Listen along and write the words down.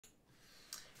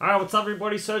Alright, what's up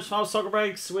everybody? Search File Soccer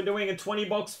Breaks. We're doing a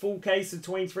 20-box full case of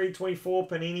 23-24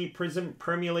 Panini Prizm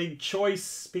Premier League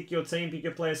Choice. Pick your team, pick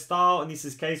your player style, and this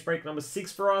is case break number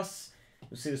 6 for us.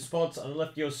 You'll see the spots on the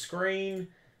left of your screen.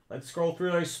 Let's scroll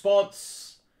through those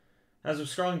spots. As we're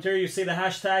scrolling through, you see the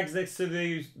hashtags next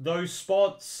to those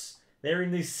spots. They're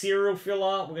in this serial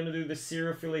filler. We're going to do the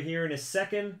serial filler here in a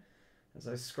second. As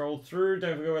I scroll through,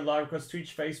 don't forget we're live across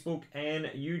Twitch, Facebook, and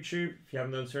YouTube. If you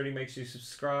haven't done so already, make sure you're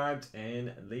subscribed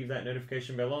and leave that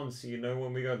notification bell on so you know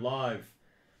when we go live.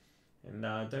 And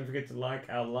don't forget to like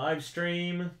our live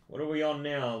stream. What are we on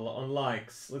now on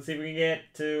likes? Let's see if we can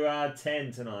get to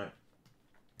 10 tonight.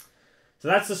 So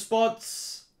that's the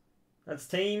spots. That's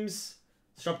teams.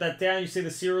 Let's drop that down. You see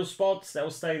the serial spots. That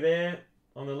will stay there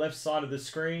on the left side of the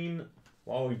screen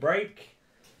while we break.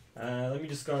 Let me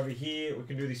just go over here. We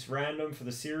can do this random for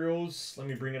the serials. Let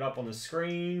me bring it up on the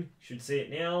screen. You should see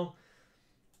it now.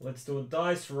 Let's do a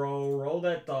dice roll. Roll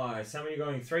that dice. How many are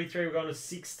going? 3, 3. We're going to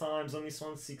 6 times on this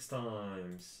one. 6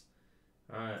 times.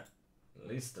 Alright.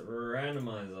 List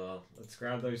randomizer. Let's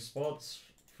grab those spots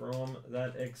from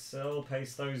that Excel.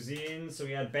 Paste those in. So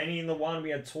we had Benny in the 1. We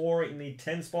had Tor in the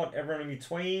 10 spot. Everyone in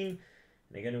between.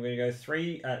 And again, we're going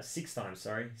to go 6 times.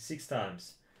 Sorry. 6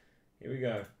 times. Here we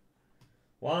go.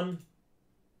 1,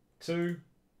 2,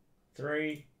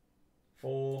 3,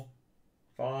 4,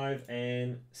 5,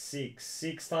 and 6.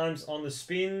 6 times on the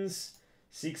spins.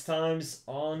 6 times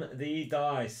on the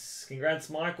dice. Congrats,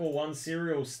 Michael. 1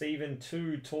 serial. Stephen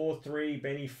 2. Tor 3.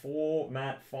 Benny 4.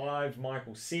 Matt 5.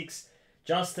 Michael 6.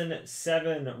 Justin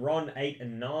 7. Ron 8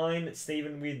 and 9.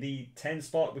 Stephen with the 10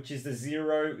 spot, which is the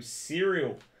 0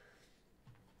 serial.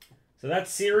 So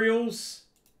that's serials.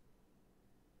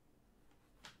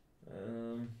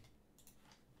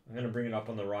 I'm going to bring it up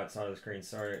on the right side of the screen.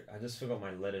 Sorry, I just forgot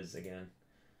my letters again.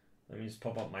 Let me just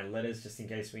pop up my letters just in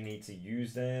case we need to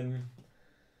use them.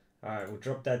 Alright, we'll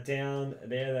drop that down.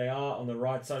 There they are on the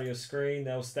right side of your screen.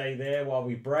 They'll stay there while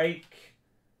we break.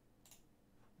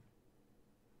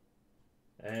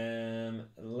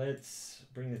 Let's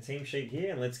bring the team sheet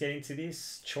here and let's get into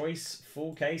this choice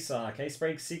full case. Case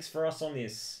break 6 for us on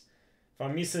this. If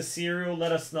I miss a serial,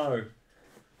 let us know.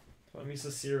 If I miss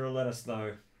a serial, let us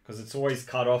know. Because it's always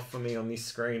cut off for me on this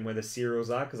screen where the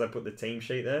serials are because I put the team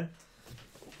sheet there.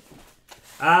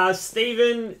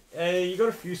 Steven, you got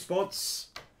a few spots.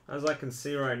 As I can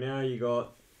see right now, you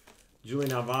got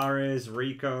Julian Alvarez,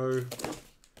 Rico,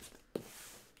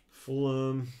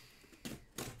 Fulham,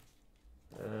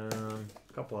 a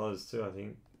couple others too, I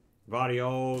think.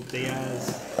 Vardiol,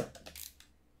 Diaz.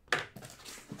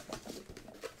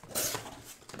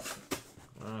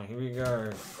 Alright, here we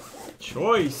go.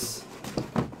 Choice.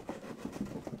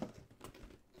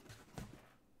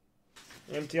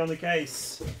 Empty on the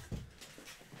case.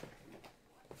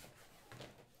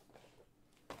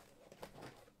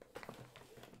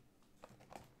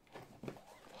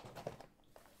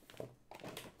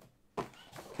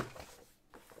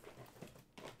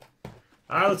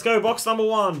 Alright, let's go. Box number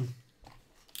 1.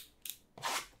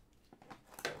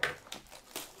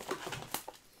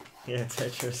 Yeah,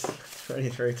 Tetris.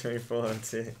 23, 24,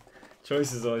 that's it.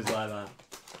 Choice is always like that.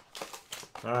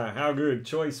 Alright, how good.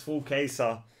 Choice, full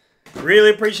caser. Really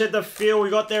appreciate the feel we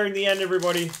got there in the end,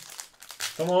 everybody.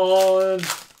 Come on.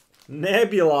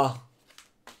 Nebula.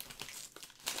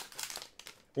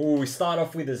 Ooh, we start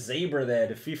off with a zebra there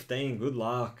to 15. Good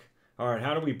luck. Alright,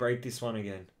 how do we break this one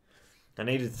again? I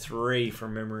needed 3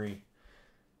 from memory.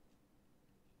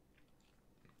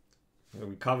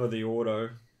 We cover the auto.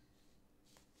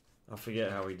 I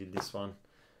forget how we did this one.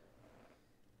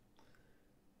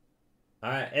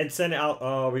 Alright, Edson out.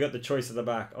 Oh, we got the choice at the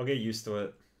back. I'll get used to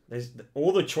it.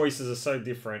 All the choices are so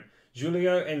different.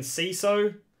 Julio and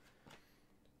Ciso.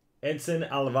 Edson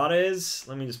Alvarez.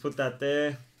 Let me just put that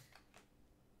there.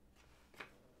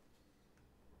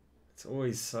 It's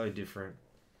always so different.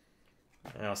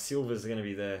 Our Silvers are going to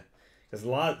be there. Because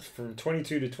from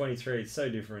 22 to 23, it's so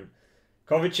different.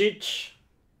 Kovacic.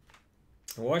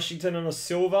 Washington on a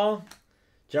silver.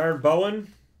 Jared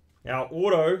Bowen. Our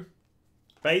auto.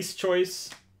 Base choice.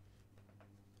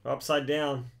 Upside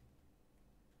down.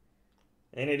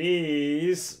 And it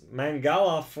is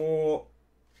Mangala for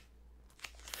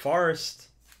Forest.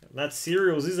 That's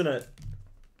serials, isn't it?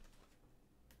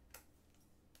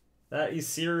 That is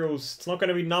serials. It's not going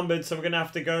to be numbered, so we're going to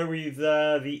have to go with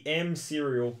the M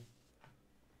serial.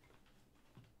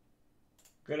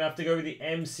 Going to have to go with the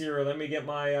M serial. Let me get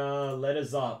my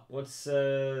letters up. What's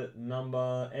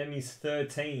number? M is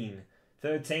 13.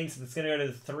 13, so it's going to go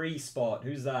to the 3 spot.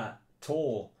 Who's that?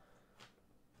 Tor.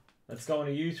 Let's go on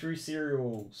to you through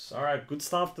serials. Alright, good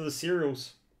stuff to the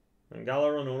serials. And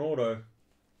Gala on an auto.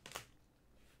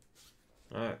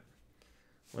 Alright.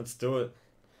 Let's do it.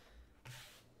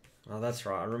 Oh, that's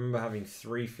right. I remember having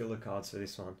 3 filler cards for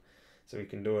this one. So we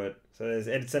can do it. So there's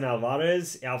Edson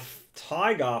Alvarez. Our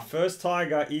Tiger, first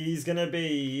Tiger is going to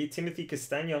be Timothy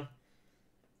Castagna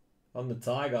on the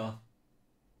Tiger.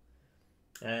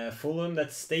 Fulham,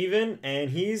 that's Steven.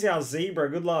 And here's our Zebra.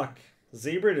 Good luck.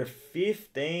 Zebra to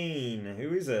 15.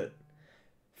 Who is it?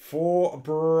 For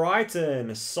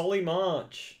Brighton, Solly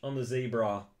March on the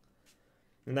Zebra.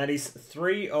 And that is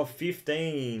 3 of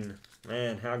 15.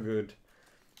 Man, how good.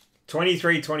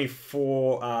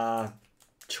 23-24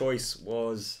 choice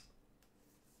was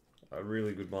a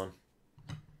really good one.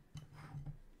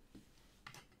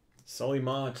 Solly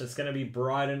March, that's going to be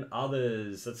Brighton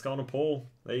others. Let's go on to Paul.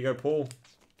 There you go, Paul.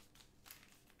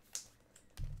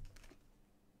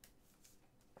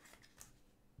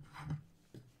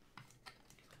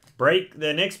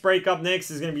 The next break up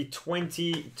next is going to be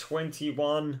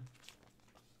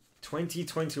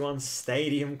 2021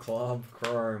 Stadium Club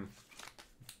Chrome.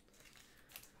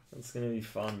 That's going to be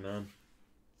fun, man.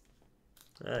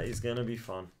 That is going to be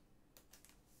fun.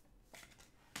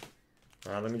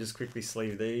 Alright, let me just quickly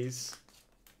sleeve these.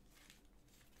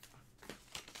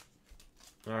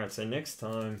 Alright, so next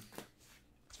time,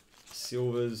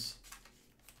 silvers.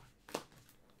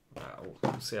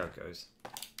 We'll see how it goes.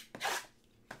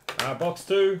 Box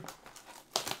 2.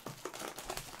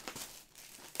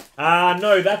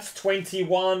 No, that's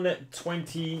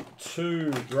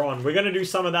 21-22, Ron. We're going to do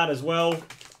some of that as well.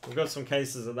 We've got some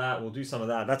cases of that. We'll do some of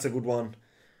that. That's a good one.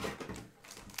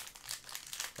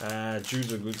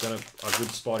 Jude's a good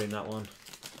spot in that one.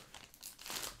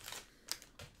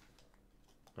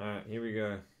 Alright, here we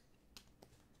go.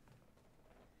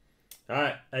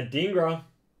 Alright, Adingra.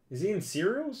 Is he in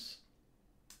cereals?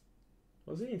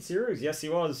 Was he in cereals? Yes, he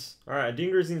was. Alright,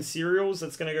 Adingra's in cereals.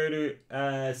 That's going to go to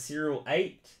cereal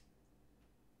 8.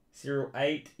 Cereal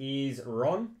 8 is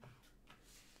Ron.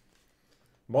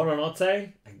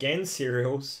 Bonanotte, again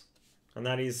cereals. And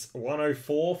that is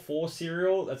 104 for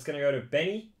cereal. That's going to go to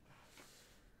Benny.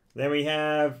 Then we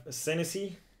have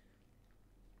Senesi.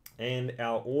 And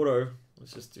our auto.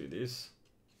 Let's just do this.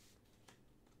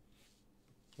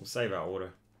 We'll save our auto.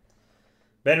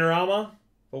 Benrahma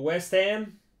for West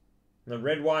Ham. The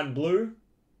red, white, and blue.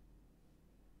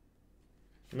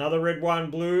 Another red, white,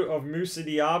 and blue of Musa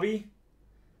Diaby.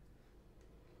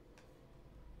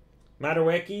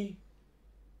 Madueke.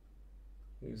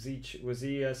 Was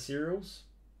he cereals?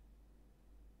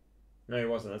 No, he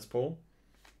wasn't. That's Paul.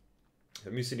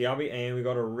 Musa Diaby. And we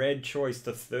got a red choice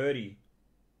to 30.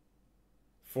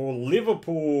 For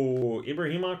Liverpool,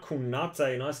 Ibrahima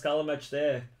Konate. Nice color match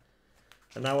there.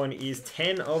 And that one is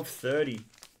 10 of 30.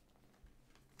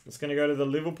 It's going to go to the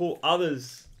Liverpool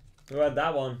others. Who had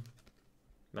that one?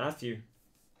 Matthew.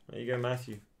 There you go,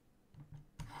 Matthew.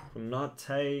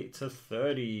 Konate to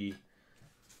 30.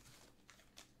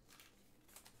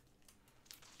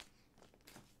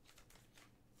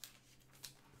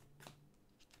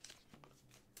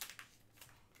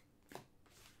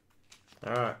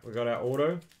 Alright, we got our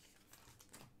auto.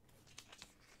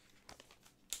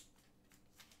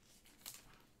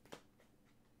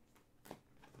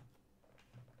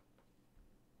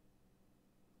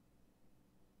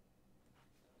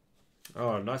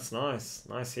 Oh, that's nice.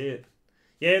 Nice hit.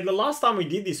 Yeah, the last time we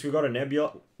did this, we got a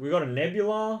nebula.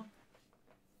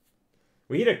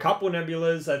 We hit a couple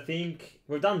nebulas, I think.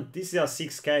 We've done, this is our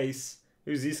 6th case.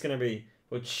 Who's this going to be?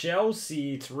 Well,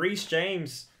 Chelsea, it's Reece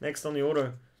James. Next on the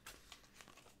auto.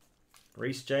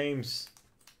 Reece James.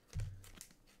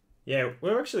 Yeah,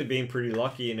 we're actually being pretty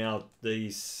lucky in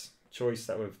these choice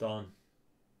that we've done.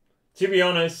 To be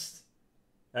honest,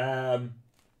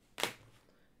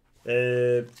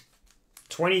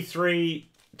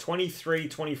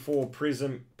 23-24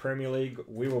 Prizm Premier League,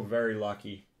 we were very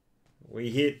lucky.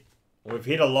 We've hit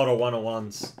a lot of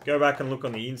 101s. Go back and look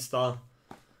on the Insta.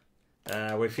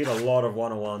 We've hit a lot of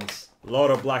 101s. A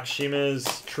lot of black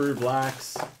shimmers, true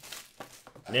blacks,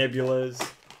 nebulas,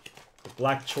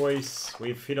 black choice.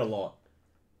 We've hit a lot.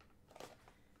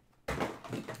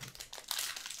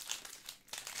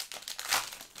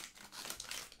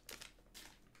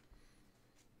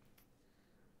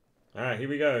 Alright, here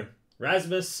we go.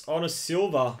 Rasmus on a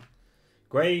silver.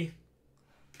 Gray.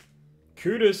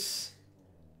 Kudus.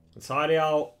 Let's hide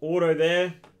our auto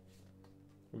there.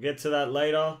 We'll get to that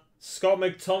later. Scott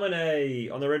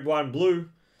McTominay on the red, white, and blue.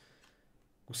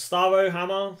 Gustavo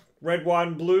Hammer. Red, white,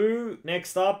 and blue.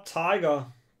 Next up, Tiger.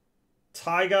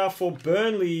 Tiger for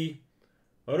Burnley.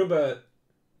 Odobert.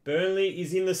 Burnley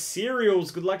is in the cereals.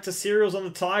 Good luck to cereals on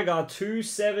the Tiger.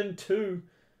 272.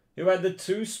 Who had the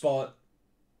 2 spot?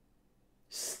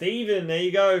 Steven, there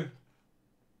you go.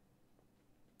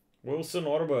 Wilson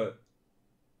Autobot.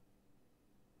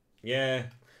 Yeah.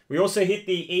 We also hit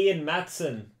the Ian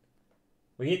Matson.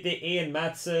 We hit the Ian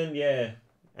Matson, yeah.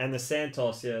 And the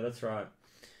Santos, yeah, that's right.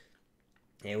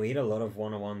 Yeah, we hit a lot of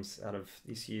one-on-ones out of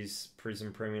this year's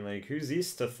Prizm Premier League. Who's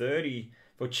this to 30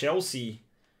 for Chelsea?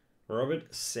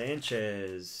 Robert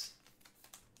Sanchez.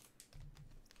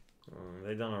 Oh,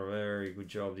 they've done a very good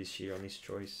job this year on this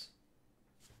choice.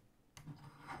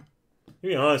 To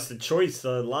be honest, the choice,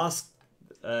 the last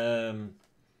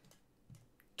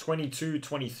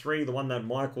 22-23, the one that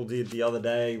Michael did the other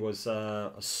day, was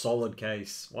a solid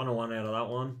case. 101 out of that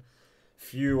one.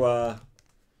 Few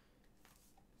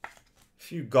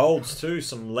golds too,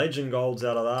 some legend golds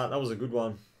out of that. That was a good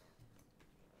one.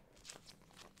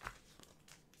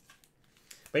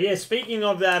 But yeah, speaking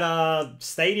of that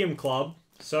Stadium Club,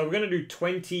 so we're going to do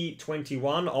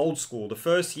 2021 old school, the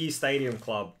first year Stadium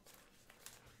Club.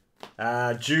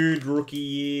 Jude rookie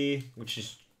year, which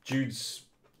is Jude's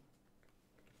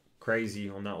crazy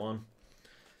on that one.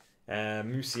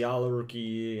 Musiala rookie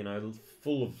year, you know,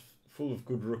 full of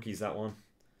good rookies, that one.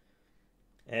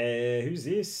 Who's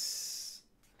this?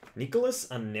 Nicholas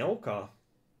Anelka.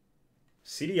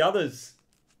 City Others.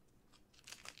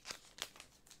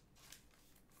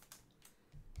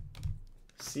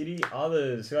 City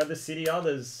Others. Who had the City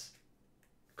Others?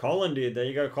 Colin did. There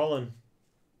you go, Colin.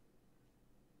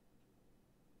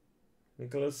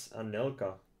 Nicholas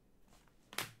Anelka.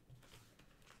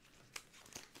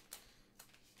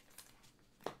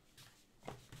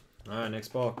 Alright,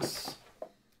 next box.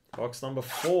 Box number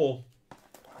 4.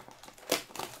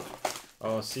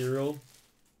 Oh, cereal.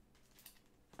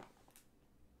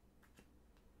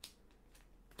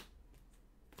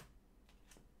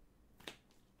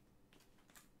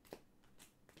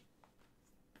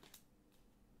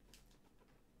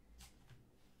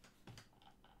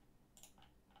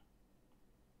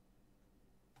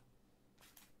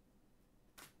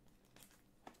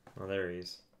 Oh, there he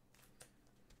is.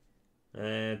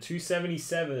 And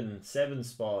 277, 7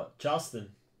 spot. Justin.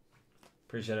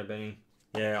 Appreciate it, Benny.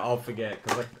 Yeah, I'll forget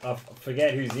because I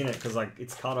forget who's in it because like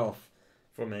it's cut off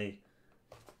for me.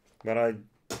 But I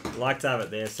like to have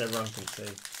it there so everyone can see.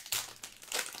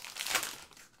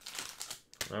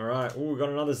 All right. Oh, we got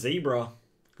another zebra.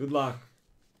 Good luck.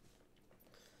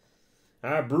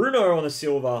 Bruno on the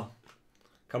silver.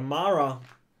 Kamara.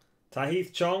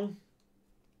 Tahith Chong.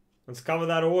 Let's cover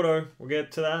that auto. We'll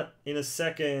get to that in a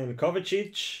second.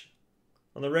 Kovacic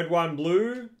on the red, white, and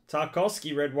blue.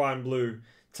 Tarkovsky, red, white, and blue.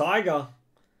 Tiger.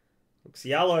 Looks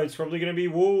yellow. It's probably going to be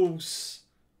Wolves.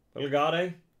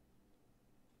 Bellegarde.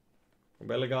 Or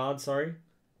Bellegarde, sorry.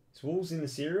 Is Wolves in the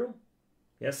serial?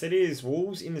 Yes, it is.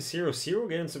 Wolves in the serial. Serial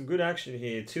getting some good action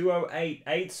here. 208,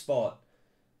 8 spot.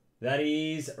 That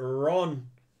is Ron.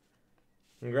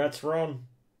 Congrats, Ron.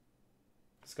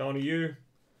 It's going to you.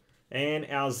 And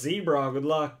our zebra. Good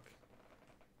luck.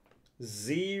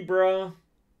 Zebra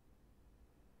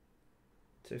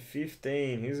to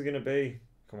 15. Who's it going to be?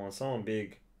 Come on, someone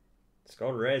big. It's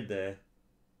got red there.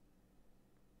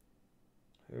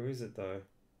 Who is it, though?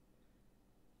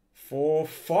 For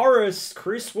Forest,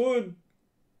 Chris Wood.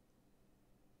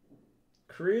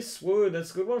 Chris Wood.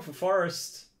 That's a good one for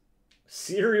Forest.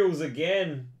 Cereals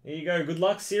again. Here you go. Good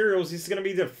luck, cereals. This is going to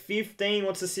be the 15.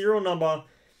 What's the serial number?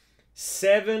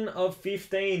 7 of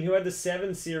 15. Who had the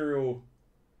 7 cereal?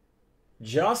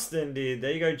 Justin did.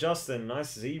 There you go, Justin.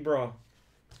 Nice zebra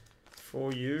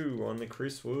for you on the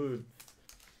Chris Wood.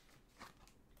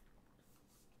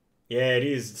 Yeah, it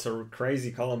is. It's a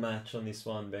crazy color match on this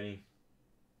one, Benny.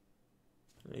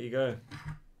 There you go.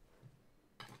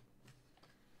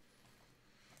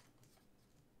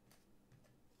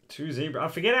 Two zebras. I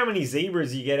forget how many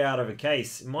zebras you get out of a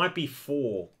case. It might be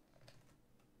 4.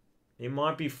 It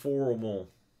might be 4 or more.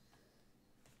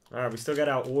 Alright, we still got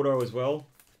our auto as well.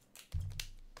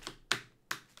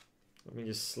 Let me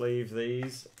just sleeve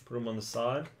these. Put them on the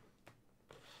side.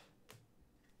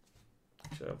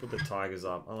 Actually, I'll put the tigers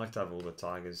up. I like to have all the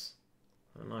tigers.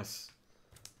 Oh, nice.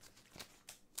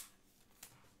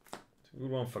 It's a good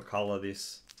one for color,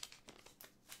 this.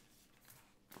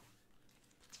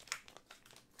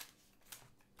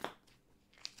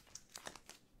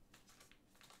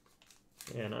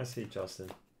 Yeah, nice hit,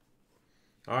 Justin.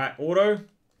 Alright, auto.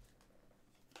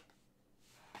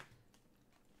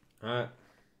 Alright.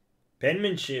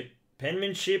 Penmanship.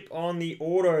 Penmanship on the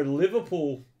auto.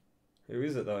 Liverpool. Who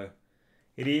is it, though?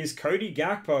 It is Cody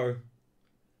Gakpo.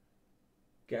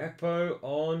 Gakpo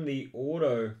on the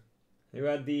auto. Who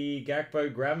had the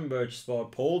Gakpo Gravenberch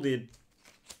spot? Paul did.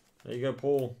 There you go,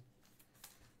 Paul.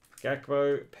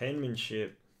 Gakpo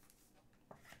penmanship.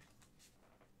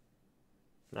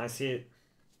 Nice hit.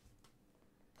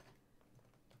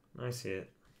 Nice hit.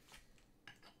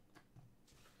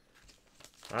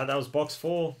 Alright, that was box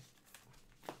 4.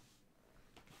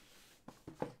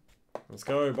 Let's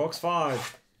go, box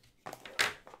 5.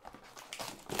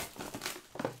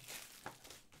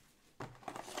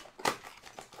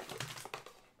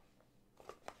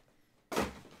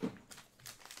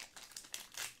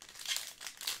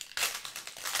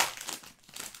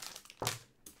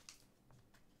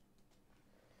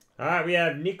 Alright, we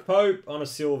have Nick Pope on a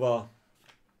silver.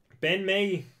 Ben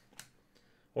Mee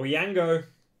or Yango.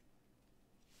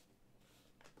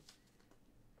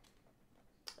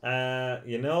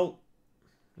 Yanel.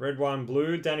 Red, white,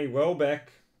 blue. Danny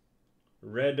Welbeck.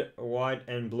 Red, white,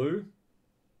 and blue.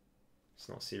 It's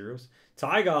not cereals.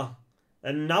 Tiger.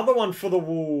 Another one for the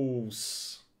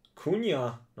Wolves.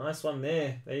 Cunha. Nice one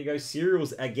there. There you go.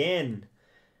 Cereals again.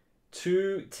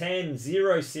 210.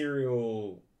 0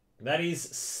 cereal. That is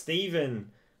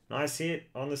Steven. Nice hit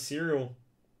on the cereal.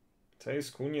 Teos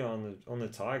Cunha on the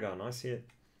Tiger. Nice hit.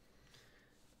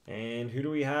 And who do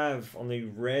we have on the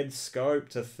red scope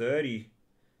to 30?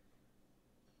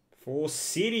 For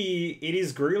City, it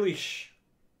is Grealish.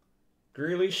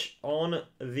 Grealish on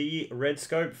the red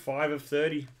scope, 5 of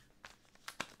 30.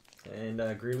 And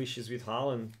Grealish is with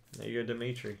Haaland. There you go,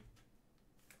 Dimitri.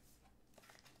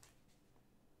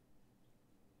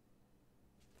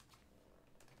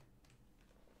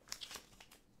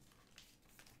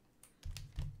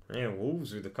 Man,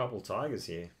 Wolves with a couple Tigers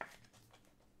here.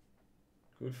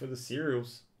 Good for the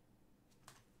cereals.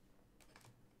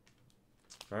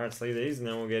 Alright, let's leave these and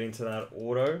then we'll get into that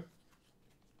auto.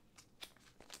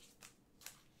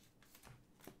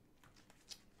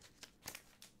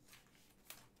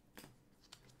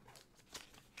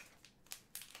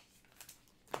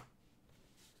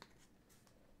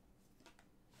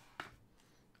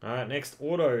 Alright, next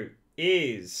auto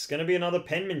is going to be another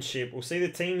penmanship. We'll see the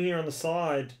team here on the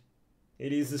side.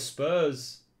 It is the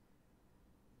Spurs.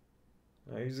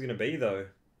 Oh, who's it going to be, though?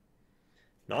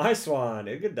 Nice one.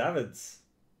 Edgar Davids.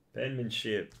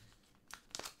 Penmanship.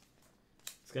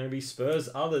 It's going to be Spurs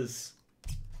Others.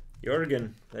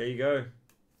 Jorgen. There you go.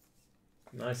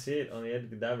 Nice hit on the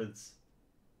Edgar Davids.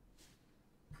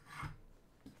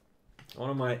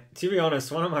 To be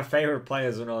honest, one of my favorite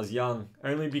players when I was young.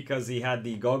 Only because he had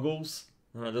the goggles.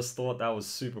 And I just thought that was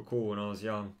super cool when I was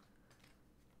young.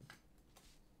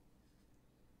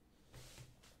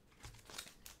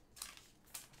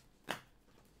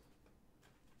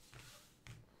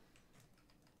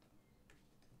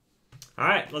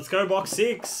 Alright, let's go box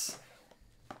 6.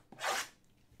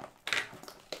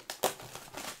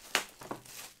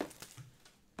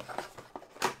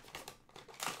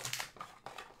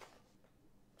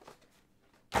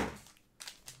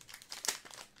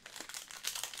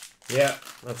 Yeah,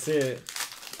 that's it.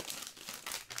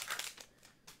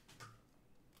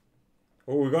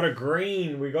 Oh, we got a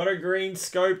green. We got a green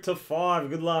scope to 5.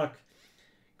 Good luck.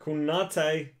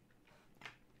 Kunate.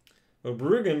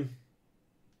 Bruggen.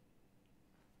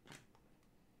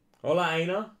 Hola,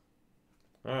 Aina.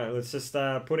 Alright, let's just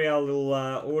put our little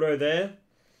auto there.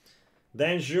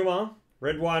 Dan Juma.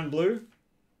 Red, white, and blue.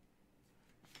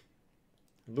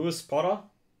 Lewis Potter.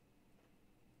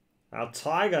 Our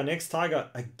Tiger, next Tiger,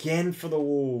 again for the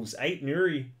Wolves. 8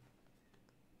 Nuri.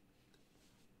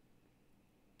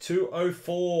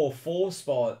 204, 4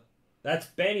 spot. That's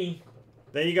Benny.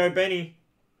 There you go, Benny.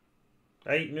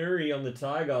 8 Nuri on the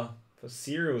Tiger for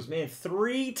cereals. Man,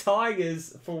 3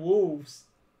 Tigers for Wolves.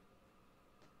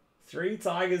 3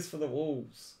 Tigers for the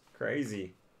Wolves.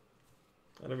 Crazy.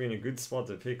 That'd have been a good spot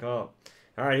to pick up.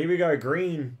 All right, here we go.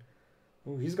 Green.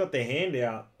 Oh, he's got the hand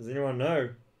out. Does anyone know?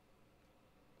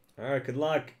 All right, good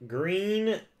luck.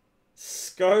 Green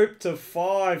scope to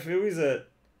 5. Who is it?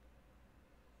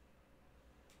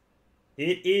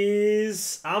 It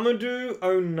is Amadou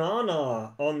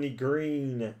Onana on the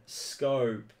green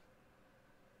scope.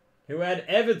 Who had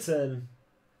Everton?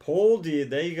 Paul did.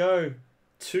 There you go.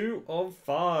 2 of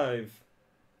 5.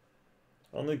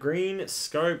 On the green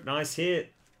scope. Nice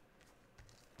hit.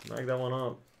 Make that one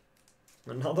up.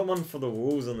 Another one for the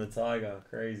Wolves on the Tiger.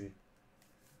 Crazy.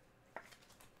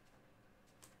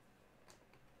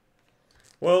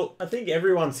 Well, I think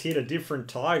everyone's hit a different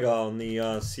Tiger on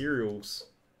the cereals.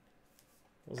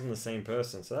 Wasn't the same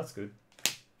person, so that's good.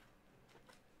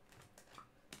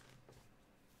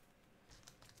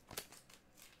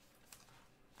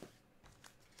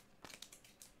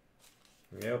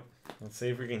 Yep. Let's see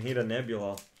if we can hit a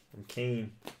Nebula. I'm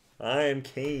keen. I am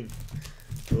keen.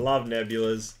 Love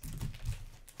Nebulas.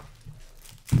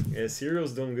 Yeah,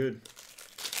 cereal's doing good.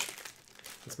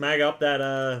 Let's mag up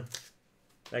that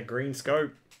green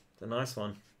scope. It's a nice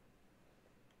one.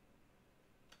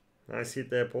 Nice hit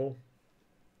there, Paul.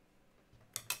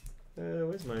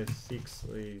 Where's my 6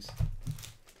 sleeves?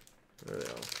 There they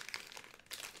are.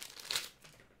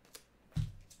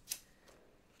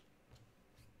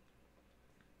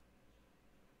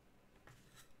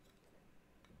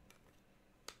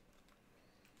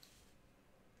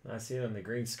 Nice hit on the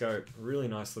green scope. Really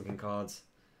nice looking cards.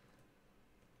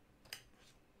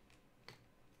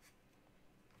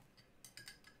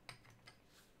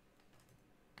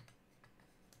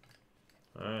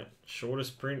 Alright,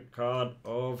 shortest print card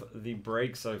of the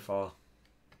break so far.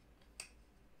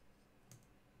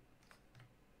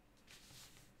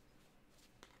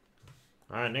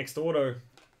 Alright, next auto.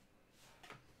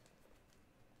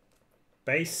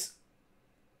 Base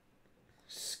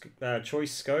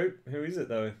choice scope. Who is it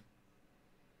though?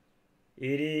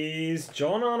 It is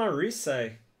John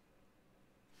Anarise.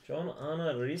 John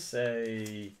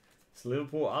Anarise. It's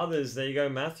Liverpool others. There you go,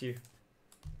 Matthew.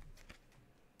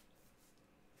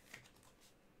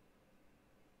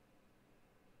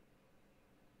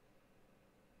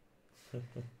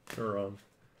 You're on.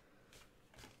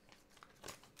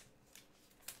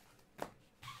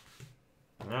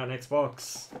 Alright, next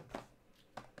box.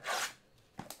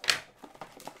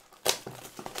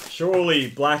 Surely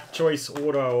black choice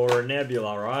auto or a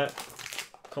nebula, right?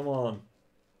 Come on.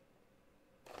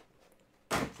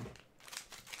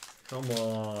 Come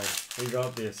on. We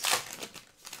got this.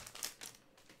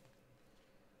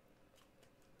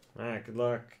 Alright, good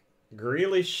luck.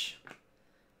 Grealish.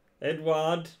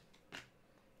 Edward.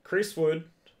 Chris Wood.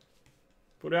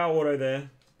 Put our auto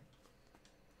there.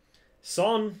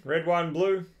 Son. Red, white, and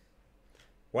blue.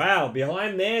 Wow,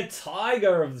 behind there,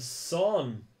 Tiger of the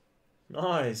Son.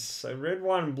 Nice. So red,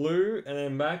 white, and blue, and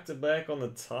then back to back on the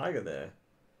Tiger there.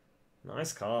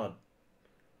 Nice card.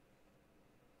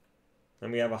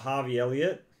 Then we have a Harvey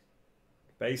Elliott.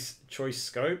 Base choice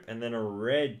scope, and then a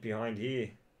red behind here.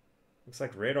 Looks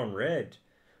like red on red.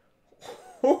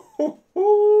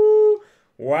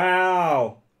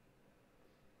 Wow.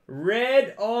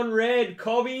 Red on red.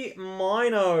 Kobe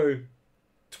Mino.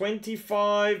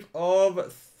 25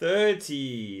 of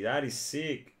 30. That is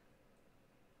sick.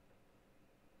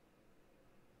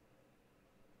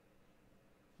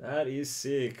 That is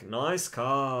sick. Nice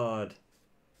card.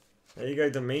 There you go,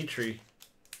 Dimitri.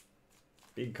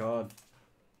 Big card.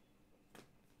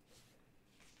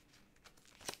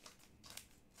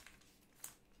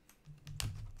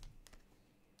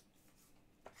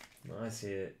 Nice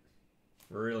hit.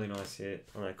 Really nice hit.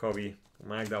 On that Kobe.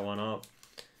 Mag that one up.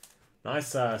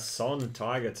 Nice Son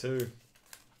Tiger too.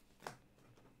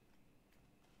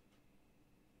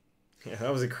 Yeah,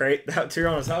 that was a great. To be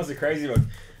honest, that was a crazy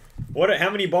one. What? How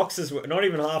many boxes? Not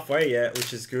even halfway yet,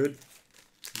 which is good.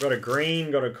 Got a green.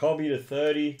 Got a Kobe to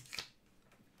 30.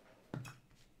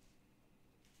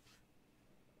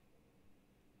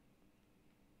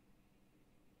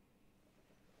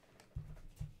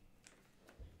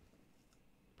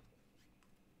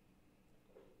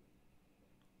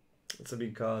 That's a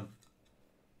big card.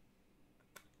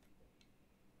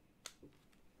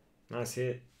 Nice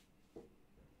hit.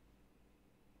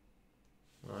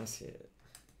 Nice hit.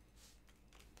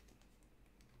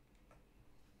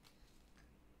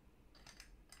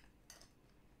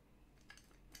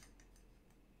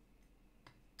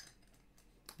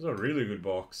 This is a really good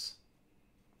box.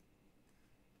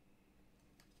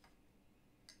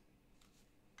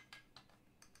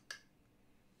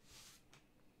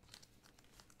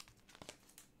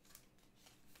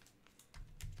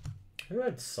 Who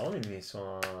had Son in this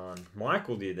one?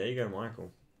 Michael did. There you go,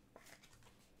 Michael.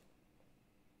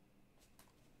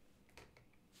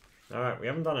 Alright, we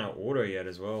haven't done our auto yet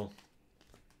as well.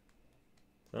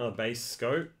 Another base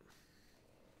scope.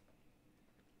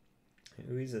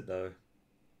 Who is it though?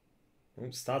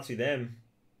 Oh, starts with M.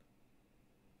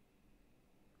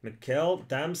 Mikkel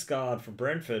Damsgaard for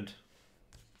Brentford.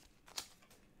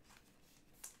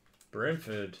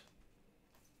 Brentford.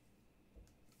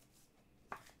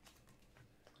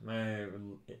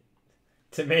 Man,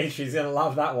 to me, she's going to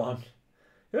love that one.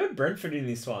 Who had Brentford in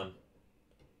this one?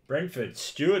 Brentford.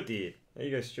 Stuart did. There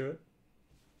you go, Stuart.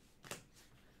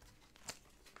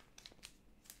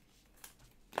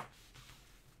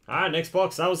 Alright, next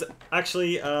box. That was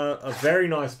actually a very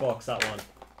nice box, that one.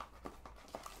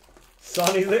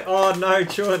 Sonny Lit. Oh, no,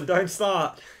 Chun, don't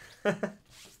start.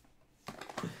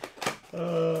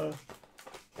 Oh,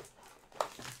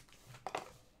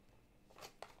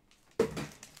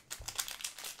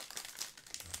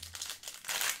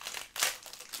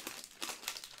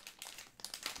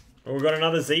 we've got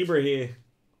another zebra here.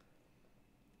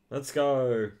 Let's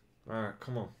go. Alright,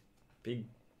 come on.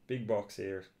 Big box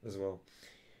here as well.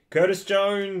 Curtis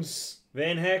Jones,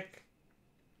 Van Heck,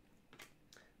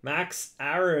 Max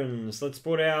Aarons. Let's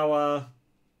put our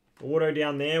auto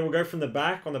down there. We'll go from the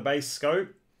back on the base scope,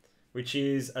 which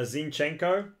is a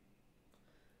Zinchenko.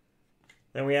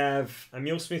 Then we have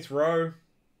Emil Smith-Rowe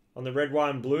on the red,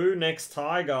 white, and blue. Next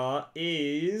Tiger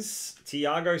is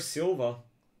Thiago Silva.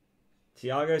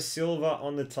 Thiago Silva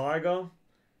on the Tiger.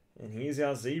 And here's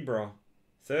our zebra.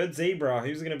 Third zebra.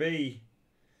 Who's it going to be?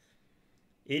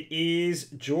 It is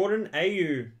Jordan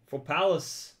Ayew for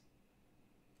Palace.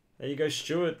 There you go,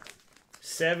 Stuart.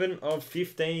 7 of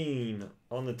 15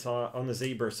 on the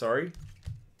zebra, sorry.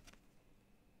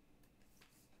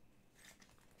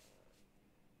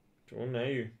 Jordan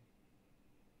Ayew.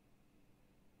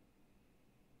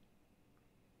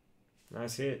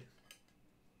 Nice hit.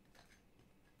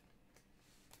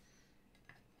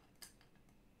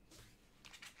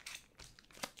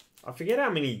 I forget how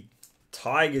many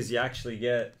Tigers you actually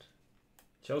get.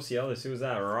 Chelsea Ellis, who was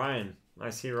that? Ryan.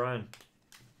 Nice hit, Ryan.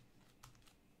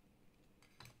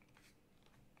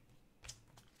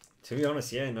 To be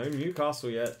honest, yeah, no Newcastle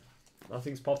yet.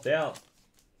 Nothing's popped out.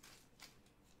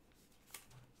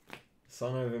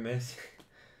 Son over Messi.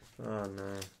 Oh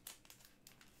no.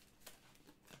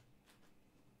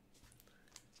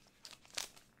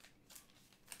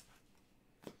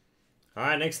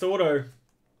 Alright, next auto.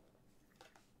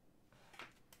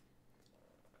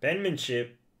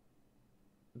 Penmanship.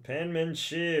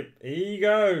 Penmanship. Here you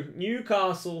go.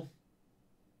 Newcastle.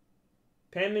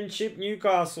 Penmanship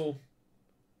Newcastle.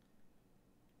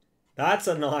 That's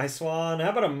a nice one. How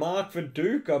about a Mark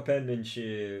Viduka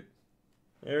penmanship?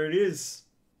 There it is.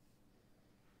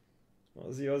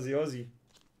 Aussie, Aussie, Aussie.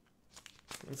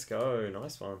 Let's go.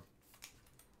 Nice one.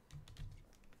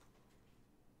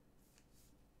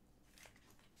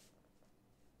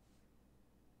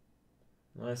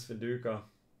 Nice Viduka.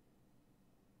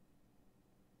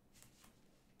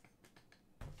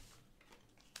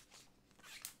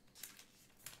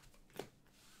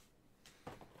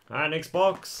 Alright, next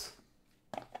box.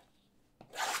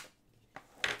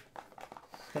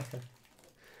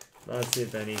 That's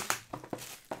it, Benny.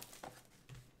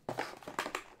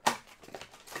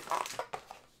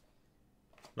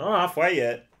 Not halfway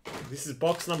yet. This is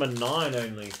box number 9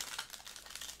 only.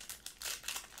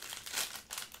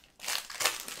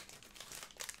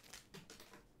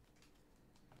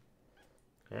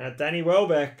 Danny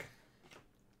Welbeck.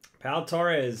 Pau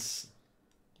Torres.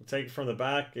 We'll take it from the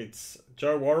back. It's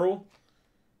Joe Worrell.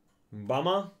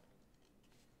 Bummer.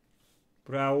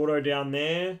 Put our auto down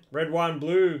there. Red, white, and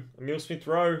blue. Emil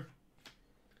Smith-Rowe.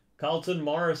 Carlton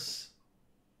Morris.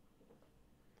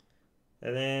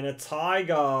 And then a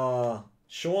Tiger.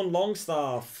 Sean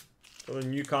Longstaff. For the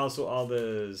Newcastle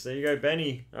others. There you go,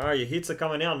 Benny. Alright, your hits are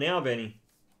coming out now, Benny.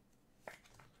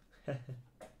 There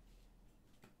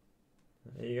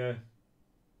you go.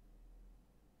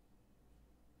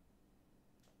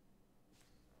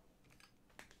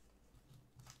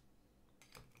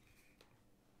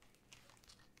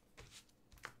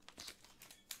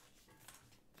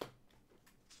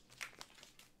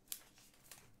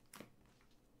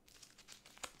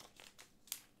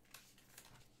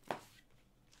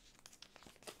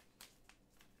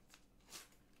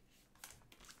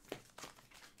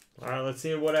 Alright, let's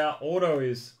see what our auto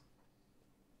is.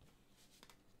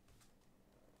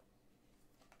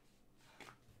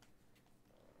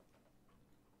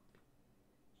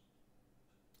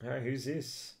 Alright, who's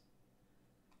this?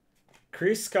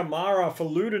 Chris Kamara for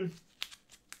Luton.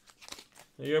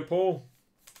 There you go, Paul.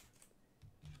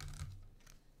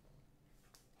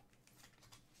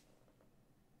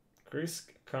 Chris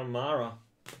Kamara.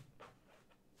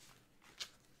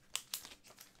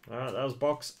 Alright, that was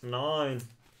box 9.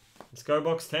 Let's go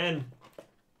box 10.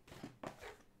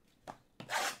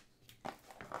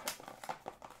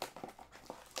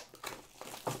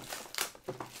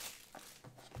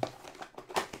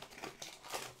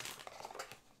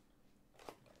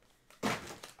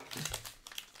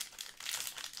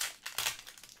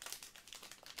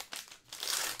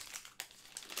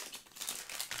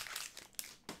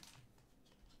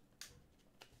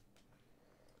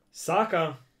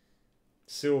 Saka,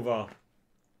 Silva,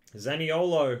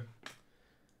 Zaniolo,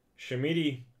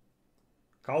 Shamidi,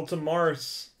 Carlton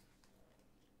Morris,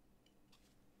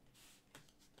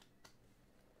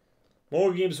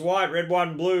 Morgan Gibbs White, red, white,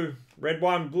 and blue. Red,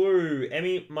 white, and blue.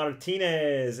 Emi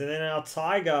Martinez. And then our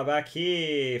Tiger back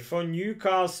here for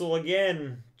Newcastle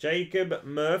again. Jacob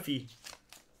Murphy.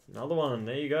 Another one.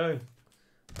 There you go.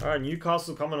 Alright,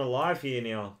 Newcastle coming alive here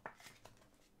now.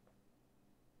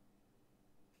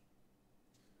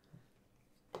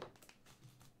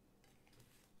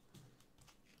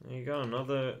 There you go,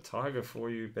 another Tiger for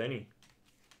you, Benny.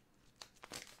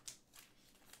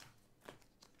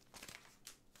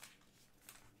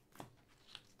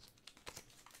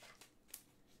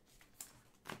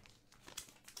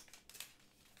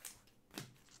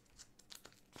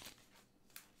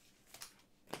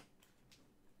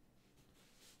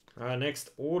 Alright,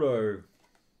 next auto.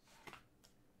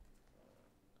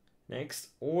 Next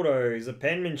auto is a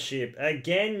penmanship.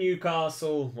 Again,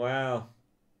 Newcastle. Wow.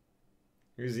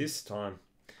 Who's this time?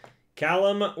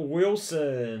 Callum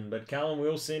Wilson. But Callum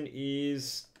Wilson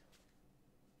is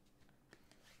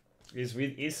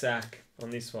with Isaac on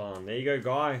this one. There you go,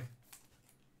 Guy.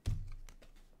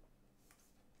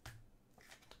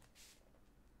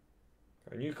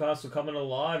 Newcastle coming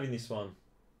alive in this one.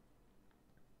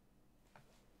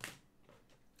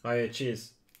 Oh yeah,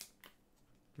 cheers.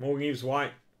 Morgan Gibbs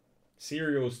White.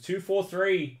 Cereals.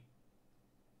 243.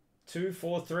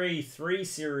 243. 3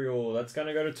 cereal. That's going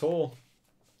to go to Tor.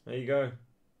 There you go.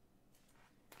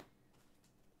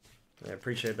 Yeah,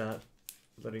 appreciate that.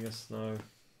 Letting us know.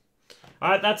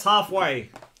 Alright, that's halfway.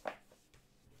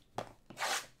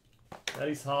 That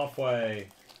is halfway.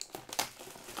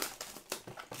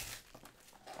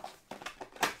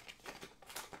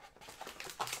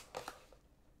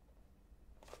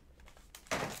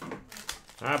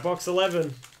 Alright, box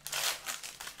 11.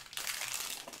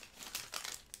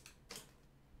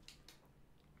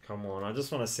 Come on, I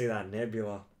just want to see that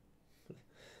Nebula.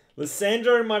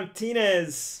 Lissandro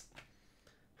Martinez.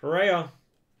 Pereira.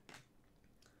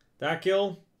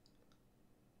 Dakil.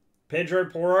 Pedro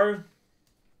Porro.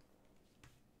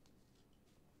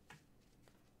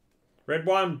 Red,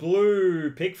 white, and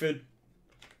blue. Pickford.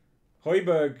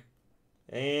 Hoiberg.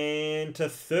 And to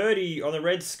 30 on the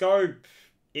red scope.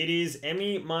 It is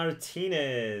Emmy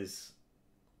Martinez.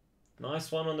 Nice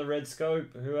one on the red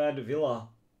scope. Who had Villa?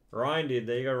 Ryan did.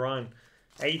 There you go, Ryan.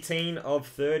 18 of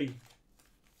 30.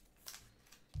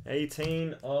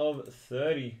 18 of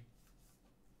 30.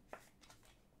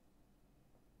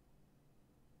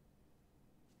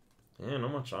 Yeah,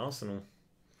 not much Arsenal.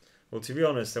 Well, to be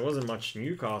honest, there wasn't much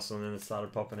Newcastle and then it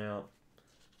started popping out.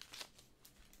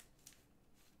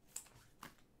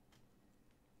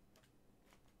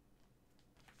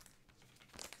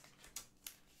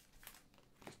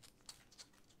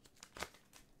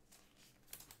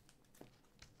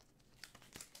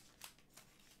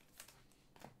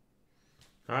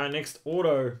 Alright, next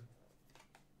auto.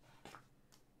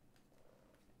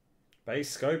 Base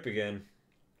scope again.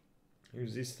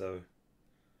 Who's this though?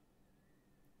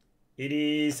 It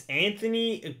is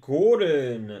Anthony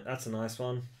Gordon. That's a nice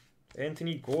one.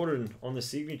 Anthony Gordon on the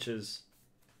signatures.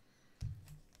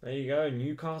 There you go.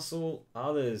 Newcastle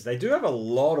others. They do have a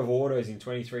lot of autos in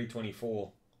 23-24.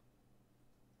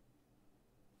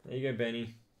 There you go,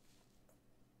 Benny.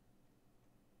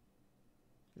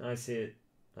 Nice hit.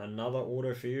 Another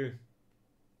auto for you.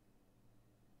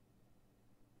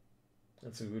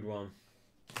 That's a good one.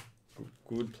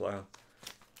 Good player.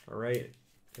 All right,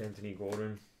 Anthony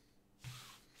Gordon.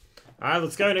 All right,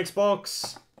 let's go. Next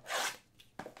box.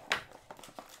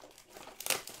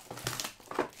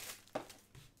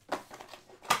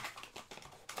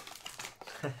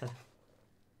 I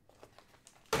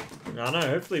know.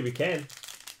 Hopefully we can.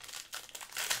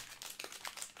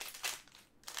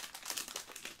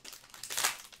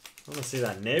 I want to see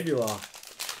that Nebula.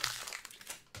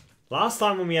 Last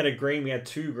time when we had a green, we had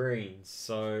 2 greens.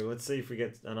 So let's see if we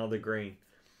get another green.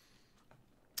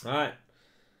 Alright.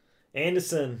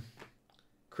 Anderson.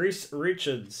 Chris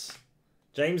Richards.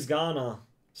 James Garner.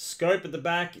 Scope at the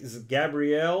back is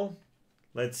Gabrielle.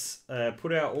 Let's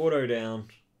put our auto down.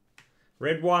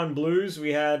 Red, white, and blues.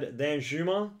 We had Dan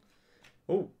Schumer.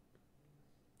 Oh.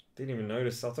 Didn't even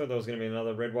notice. I thought there was going to be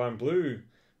another red, white, and blue.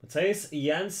 Matthias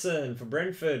Janssen for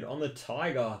Brentford on the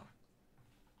Tiger.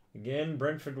 Again,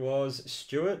 Brentford was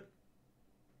Stewart.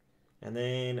 And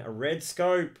then a red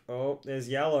scope. Oh, there's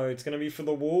yellow. It's going to be for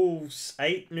the Wolves.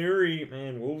 8 Nuri.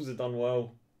 Man, Wolves have done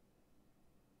well.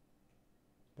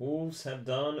 Wolves have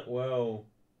done well.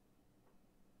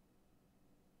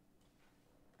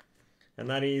 And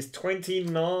that is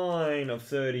 29 of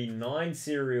 39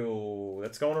 cereal.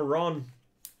 That's going to Ron.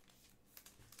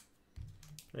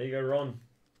 There you go, Ron.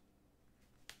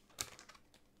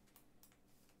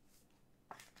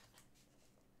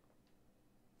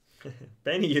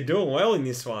 Benny, you're doing well in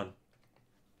this one.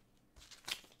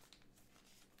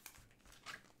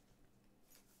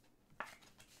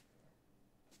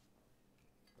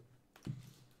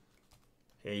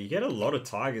 Yeah, you get a lot of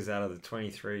Tigers out of the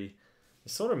 23.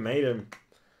 It sort of made them a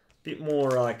bit more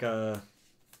like a...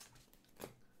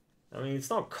 I mean,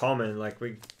 it's not common. Like,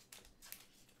 it's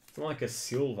not like a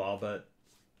silver, but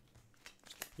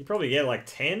You probably get like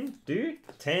 10, do you?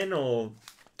 10 or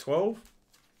 12?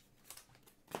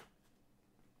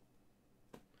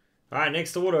 Alright,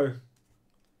 next auto.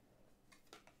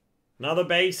 Another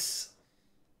base.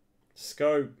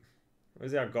 Scope.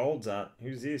 Where's our golds at?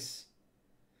 Who's this?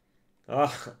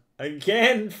 Ah,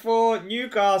 again for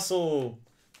Newcastle.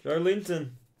 Joe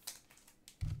Linton.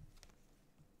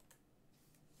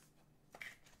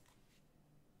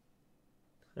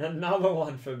 Another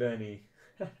one for Benny.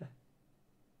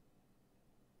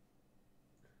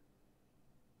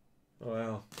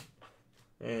 Wow.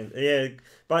 And yeah,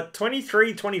 but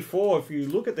 23-24, if you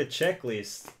look at the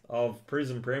checklist of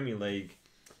Prizm Premier League,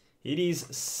 it is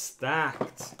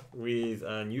stacked with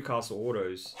Newcastle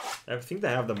autos. I think they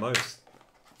have the most.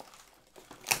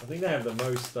 I think they have the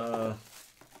most amount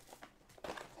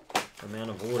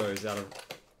of autos out of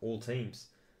all teams.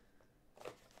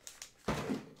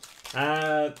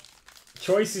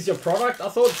 Choice is your product? I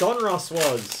thought Donruss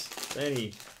was.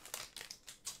 Benny.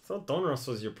 I thought Donruss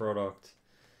was your product.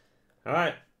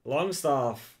 Alright,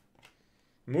 Longstaff.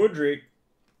 Mudryk.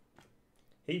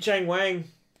 Hee-Chang Wang.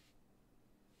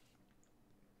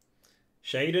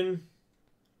 Shaden.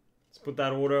 Let's put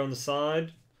that auto on the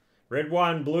side. Red,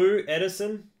 white, and blue.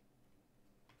 Edison.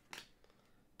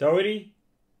 Doherty.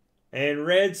 And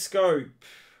red scope.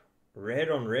 Red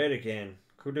on red again.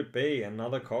 Could it be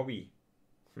another Cobby?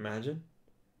 Imagine.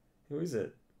 Who is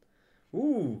it?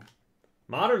 Ooh.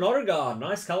 Martin Odegaard.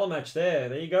 Nice colour match there.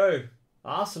 There you go.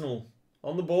 Arsenal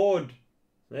on the board.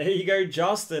 There you go,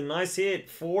 Justin. Nice hit.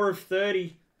 4 of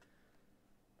 30.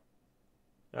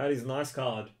 That is a nice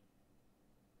card.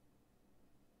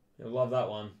 You'll love that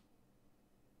one.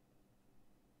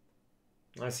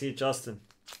 Nice hit, Justin.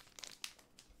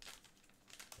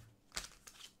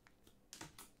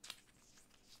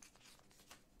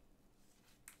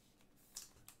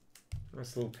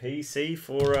 Nice little PC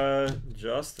for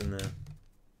Justin there.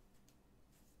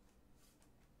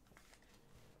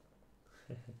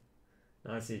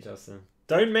 Nice hit, Justin.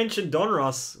 Don't mention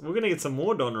Donruss. We're going to get some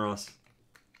more Donruss.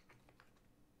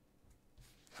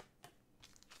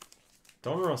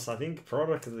 Donruss, I think,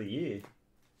 product of the year.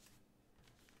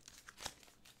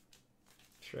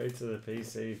 Straight to the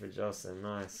PC for Justin.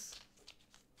 Nice.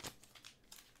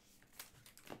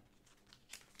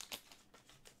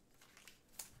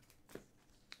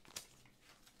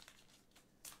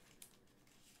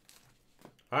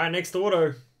 Alright, next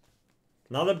auto.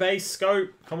 Another base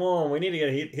scope. Come on, we need to get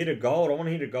a hit a gold. I want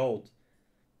to hit a gold.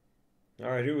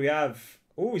 Alright, who we have?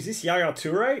 Oh, is this Yaya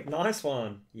Toure? Nice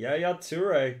one. Yaya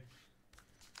Toure.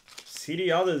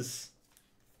 City others.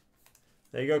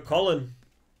 There you go, Colin.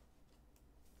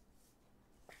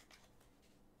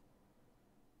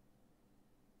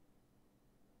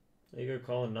 There you go,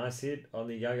 Colin. Nice hit on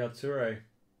the Yaya Toure.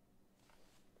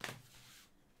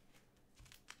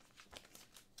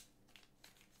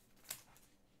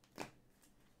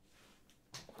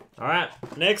 Alright,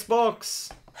 next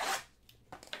box.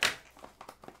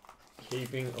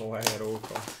 Keeping away at all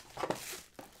costs.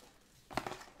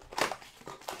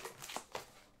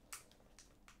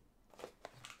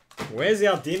 Where's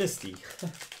our Dynasty?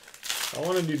 I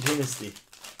want to do Dynasty.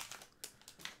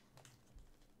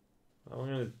 I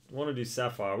want to do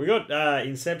Sapphire. We got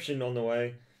Inception on the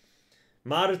way.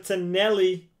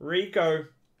 Martinelli, Rico.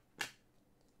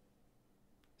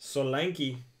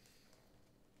 Solanke.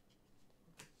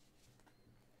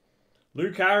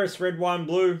 Luke Harris, red, white, and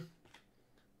blue.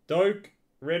 Doak,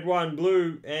 red, white, and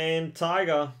blue. And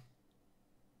Tiger.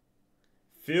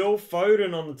 Phil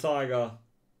Foden on the Tiger.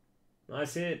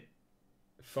 Nice hit.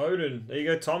 Foden. There you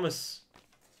go, Thomas.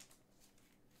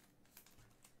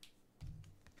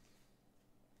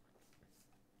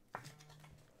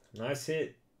 Nice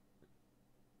hit.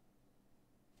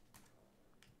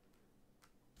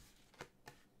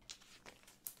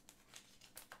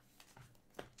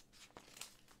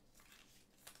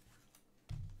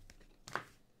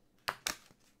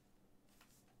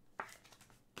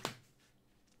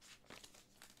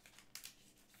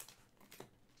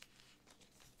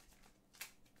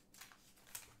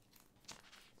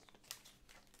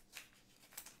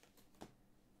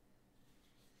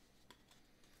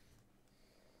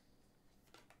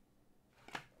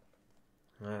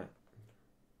 Alright.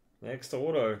 Next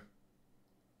auto.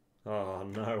 Oh,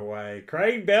 no way.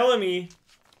 Craig Bellamy.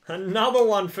 Another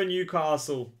one for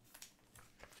Newcastle.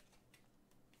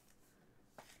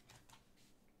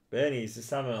 Benny's just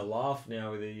having a laugh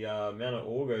now with the amount of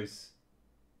autos.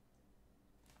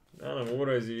 Amount of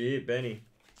autos you hit, Benny.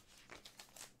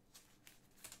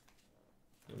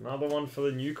 Another one for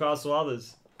the Newcastle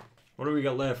others. What do we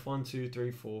got left? 1, 2,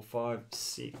 3, 4, 5,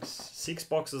 6. 6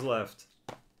 boxes left.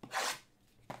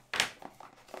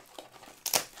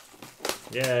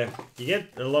 Yeah, you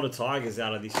get a lot of Tigers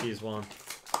out of this year's one.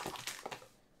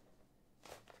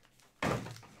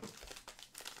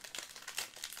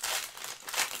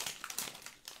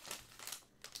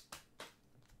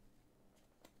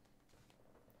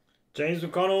 James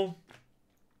McConnell,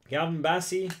 Calvin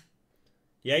Bassey,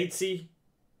 Yatesy,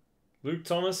 Luke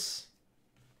Thomas.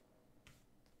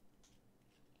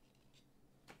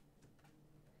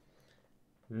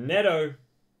 Neto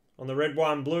on the red,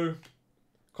 white, and blue.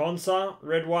 Konsa,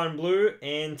 red, white, and blue,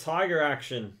 and Tiger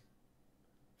action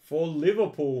for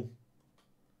Liverpool.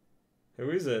 Who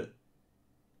is it?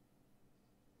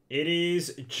 It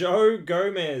is Joe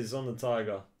Gomez on the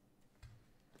Tiger.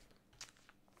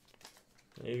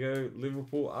 There you go,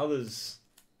 Liverpool others.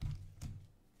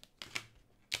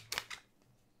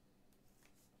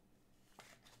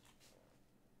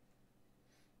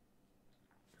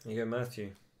 There you go,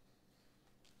 Matthew.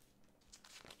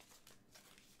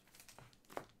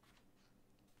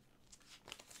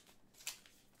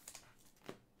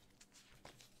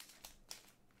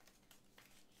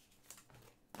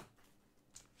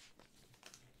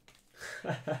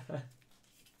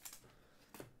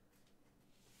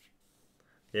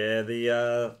 Yeah,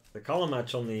 the colour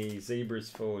match on the zebras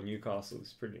for Newcastle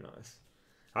is pretty nice.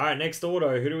 Alright, next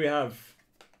auto. Who do we have?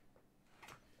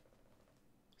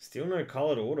 Still no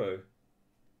coloured auto.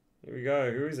 Here we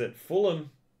go. Who is it?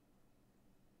 Fulham.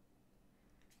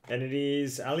 And it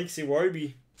is Alex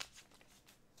Iwobi.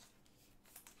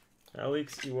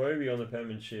 Alex Iwobi on the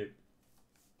penmanship.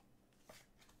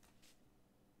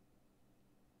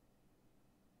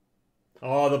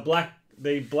 Oh, the black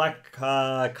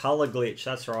color glitch.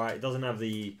 That's right. It doesn't have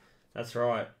the. That's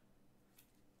right.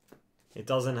 It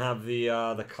doesn't have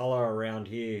the color around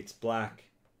here. It's black.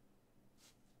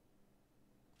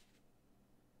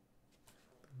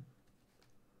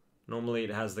 Normally it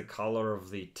has the color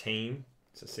of the team.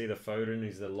 So see the Foden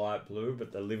is the light blue,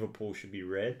 but the Liverpool should be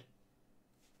red.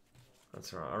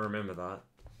 That's right. I remember that.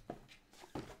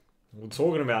 We were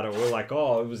talking about it. We were like,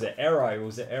 oh, it was an error. It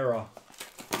was an error.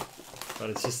 But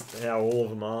it's just how all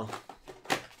of them are.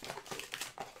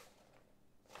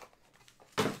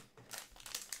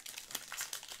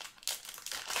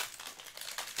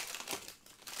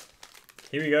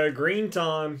 Here we go, green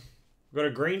time. We've got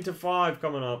a green to 5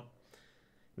 coming up.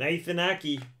 Nathan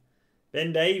Aki,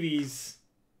 Ben Davies,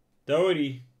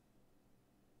 Doherty,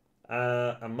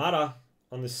 Amada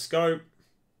on the scope.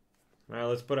 All right,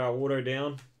 let's put our auto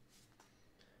down.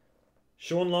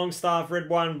 Sean Longstaff, red,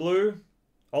 white, and blue.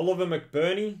 Oliver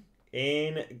McBurney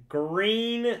and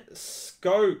green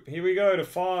scope. Here we go to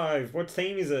 5. What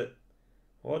team is it?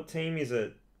 What team is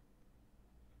it?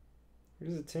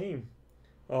 Who's the team?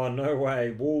 Oh, no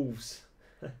way. Wolves.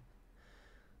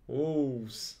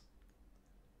 Wolves.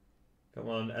 Come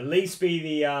on. At least be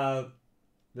the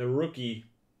rookie,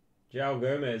 João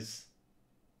Gomez.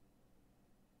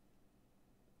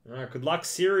 All right, good luck,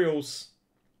 cereals.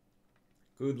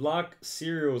 Good luck,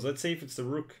 cereals. Let's see if it's the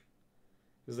rook.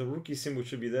 Because the rookie symbol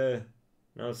should be there.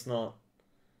 No, it's not.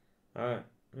 Alright,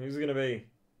 who's it going to be?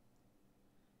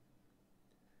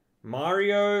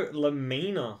 Mario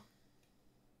Lemina.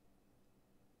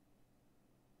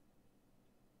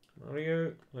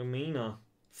 Mario Lemina.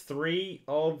 3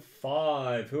 of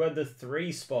 5. Who had the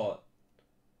 3 spot?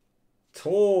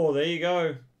 Tor, there you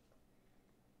go.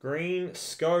 Green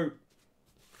scope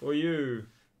for you.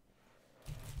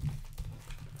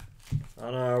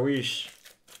 I know, I wish.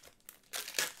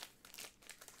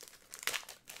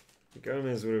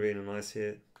 Gomez would have been a nice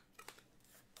hit.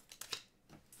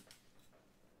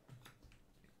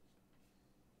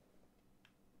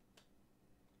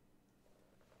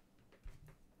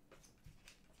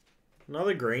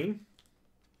 Another green.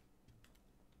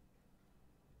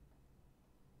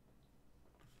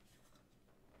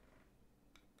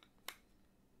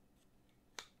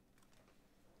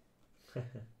 There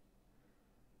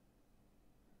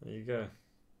you go.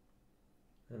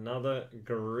 Another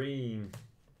green.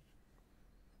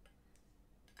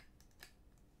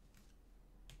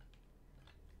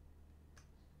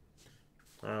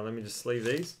 Let me just sleeve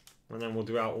these, and then we'll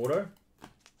do our auto.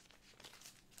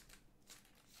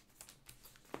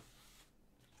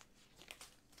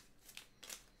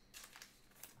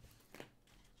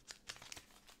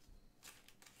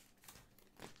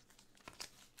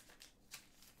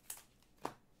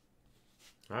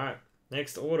 Alright,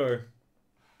 next auto.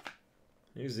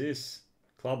 Who's this?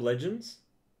 Club Legends?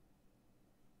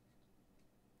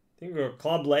 I think we've got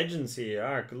Club Legends here.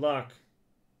 Alright, good luck.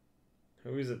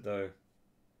 Who is it though?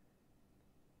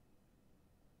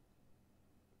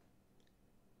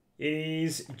 It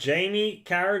is Jamie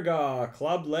Carragher,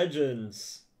 Club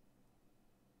Legends.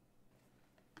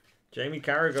 Jamie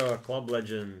Carragher, Club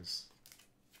Legends.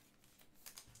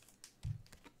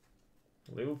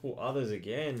 Liverpool others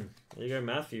again. There you go,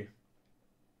 Matthew.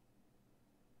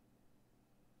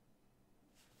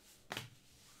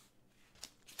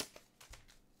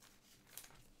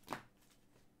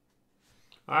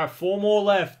 Alright, 4 more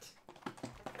left.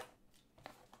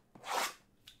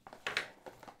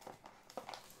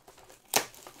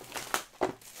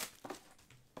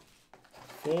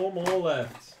 Four more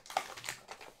left.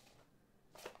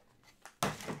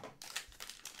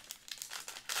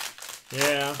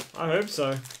 Yeah, I hope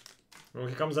so. Well,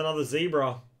 here comes another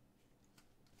zebra.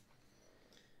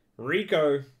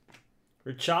 Rico,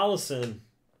 Richarlison,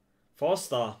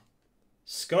 Foster,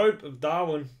 Scope of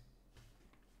Darwin.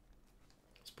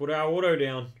 Let's put our auto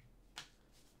down.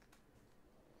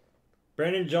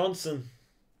 Brennan Johnson.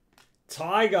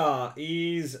 Tiger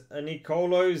is a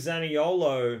Nicolo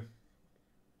Zaniolo.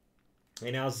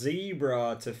 And our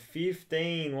zebra to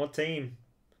 15. What team?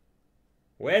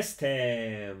 West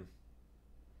Ham.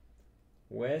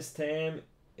 West Ham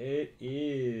it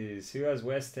is. Who has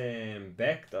West Ham?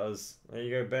 Beck does. There you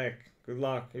go, Beck. Good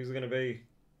luck. Who's it going to be?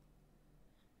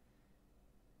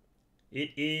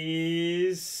 It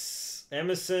is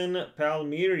Emerson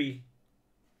Palmieri.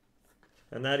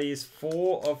 And that is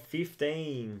 4 of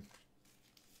 15.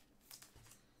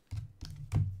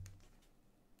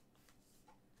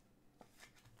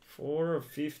 Four of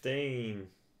 15.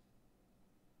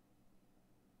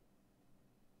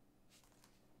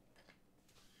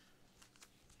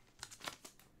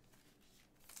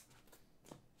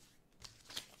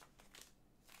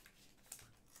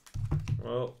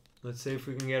 Well, let's see if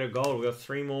we can get a gold. We've got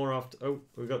 3 more after. Oh,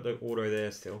 we've got the auto there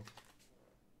still.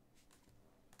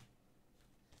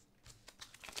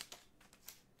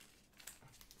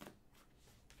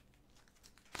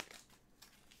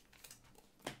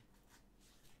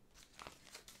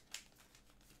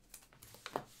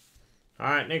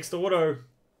 Alright, next auto.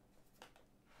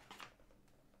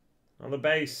 On the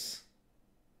base.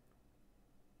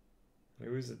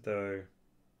 Who is it though?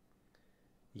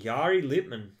 Yari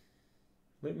Littmanen.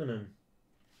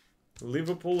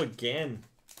 Liverpool again.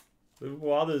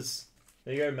 Liverpool others.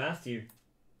 There you go, Matthew.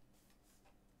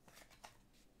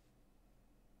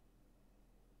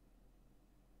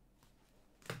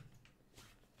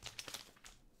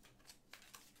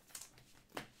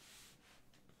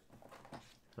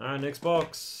 Alright, next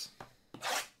box.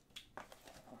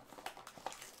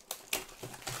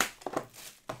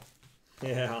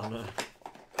 Yeah, I know.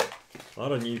 A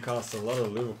lot of Newcastle, a lot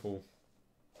of Liverpool.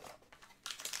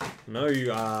 No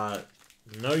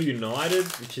United,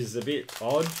 which is a bit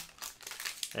odd.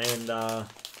 And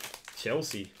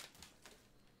Chelsea.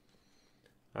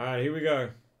 Alright, here we go.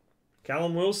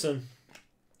 Callum Wilson.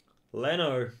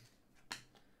 Leno.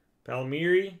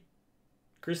 Palmieri.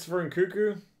 Christopher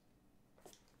Nkunku.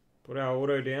 Put our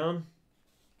auto down.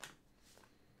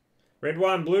 Red,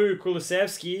 white, and blue,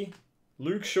 Kulusevski,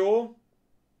 Luke Shaw,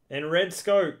 and red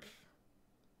scope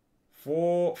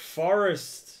for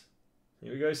Forest.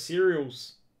 Here we go,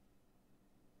 cereals.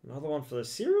 Another one for the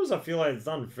cereals. I feel like it's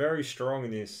done very strong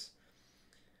in this.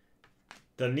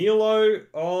 Danilo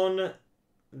on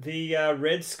the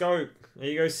red scope. There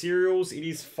you go, cereals. It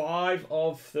is 5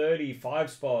 of 30,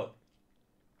 5 spot.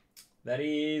 That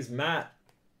is Matt.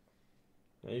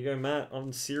 There you go, Matt,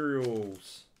 on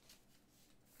cereals.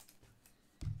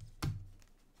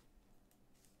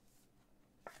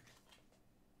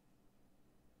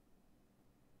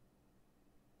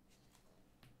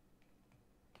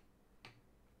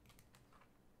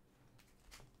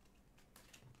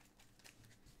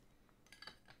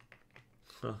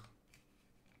 Huh.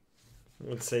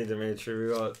 Let's see, Dimitri,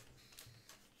 we got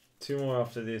 2 more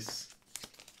after this.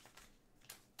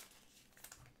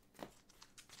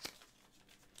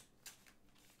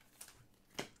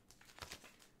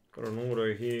 Got an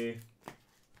auto here.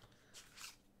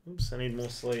 Oops, I need more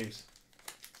sleeves.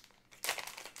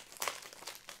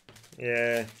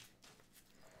 Yeah.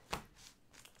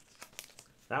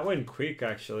 That went quick,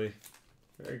 actually.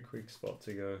 Very quick spot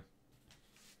to go.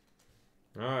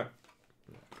 Alright.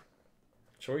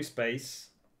 Choice base.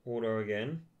 Auto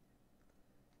again.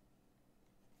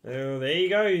 Oh, there you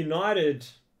go, United.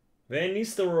 Van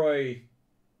Nistelrooy.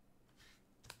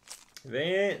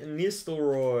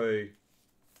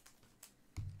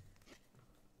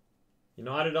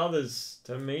 United others.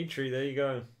 Dimitri, there you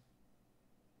go.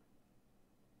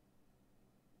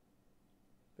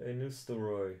 Van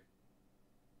Nistelrooy.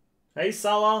 Hey,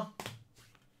 Salah.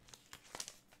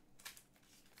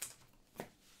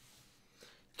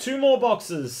 2 more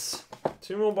boxes.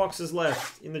 2 more boxes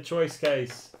left in the choice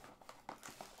case.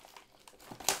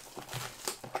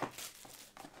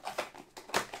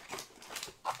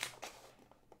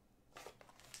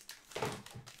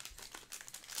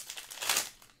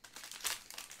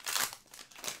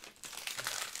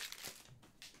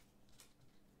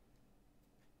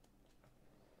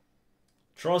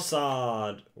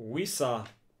 Trossard, Wissa,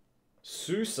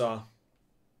 Sousa.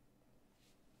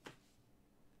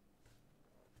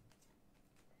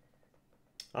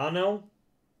 Arnell,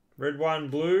 red, white, and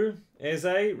blue.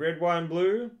 Eze, red, white, and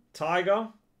blue. Tiger.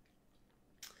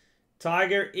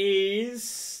 Tiger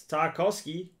is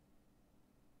Tarkovsky.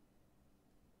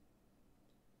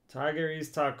 Tiger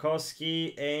is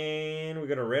Tarkovsky, and we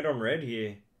got a red on red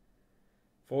here.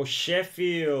 For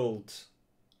Sheffield.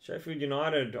 Sheffield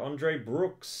United, Andre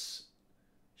Brooks.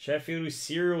 Sheffield with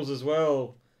serials as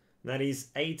well. And that is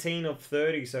 18 of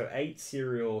 30, so 8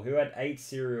 serial. Who had 8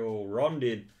 serial? Ron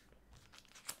did.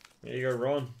 There you go,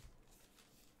 Ron.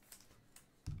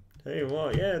 Tell you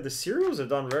what, yeah, the cereals have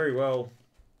done very well.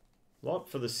 A lot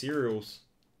for the cereals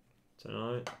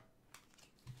tonight.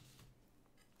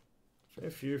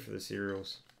 Fair few for the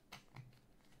cereals.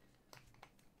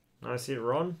 Nice hit,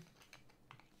 Ron.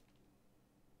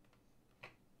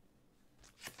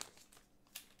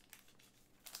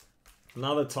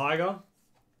 Another Tiger.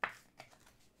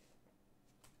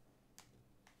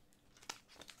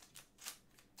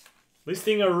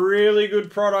 Listing a really good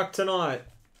product tonight.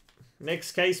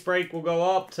 Next case break will go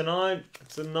up tonight.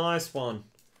 It's a nice one.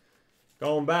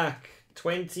 Going back.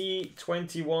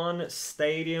 2021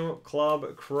 Stadium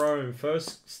Club Chrome.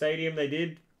 First stadium they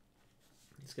did.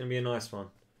 It's going to be a nice one.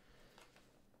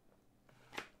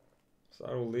 So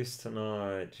I will list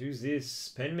tonight. Who's this?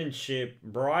 Penmanship.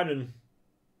 Brighton.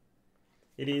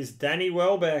 It is Danny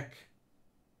Welbeck.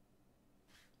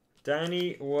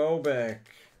 Danny Welbeck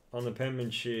on the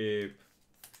penmanship.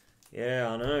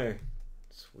 Yeah, I know.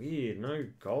 It's weird. No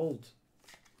gold.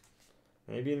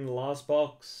 Maybe in the last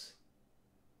box.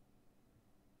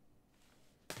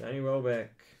 Danny Welbeck.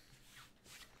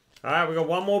 Alright, we got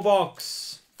one more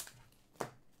box.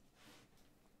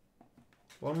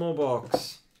 One more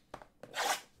box.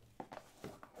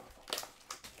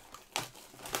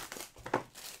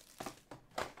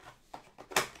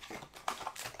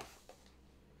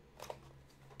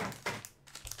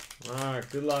 Alright,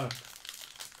 good luck.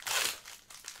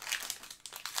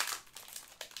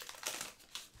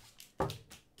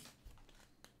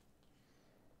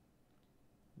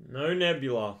 No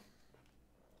Nebula.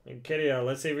 And Kedia,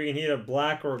 let's see if we can hit a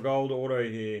black or a gold auto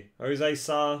here. Jose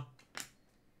Sa.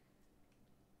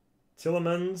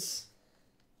 Tillemans.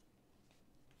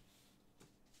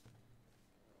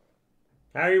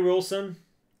 Harry Wilson.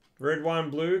 Red, white,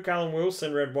 and blue. Callum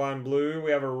Wilson, red, white, and blue.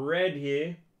 We have a red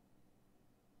here.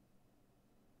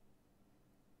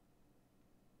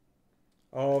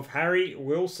 Of Harry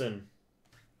Wilson.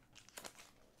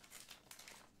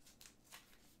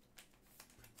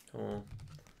 Come on.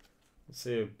 Let's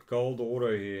see a gold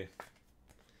auto here.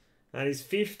 And he's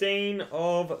 15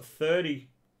 of 30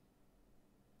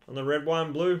 on the red, white,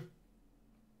 and blue.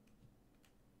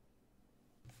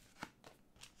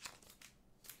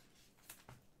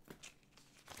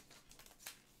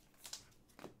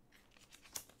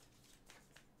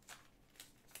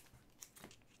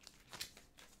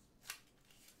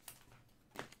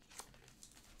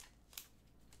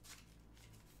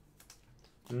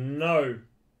 No,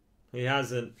 he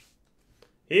hasn't.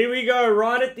 Here we go,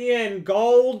 right at the end.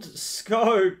 Gold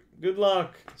scope. Good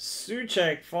luck.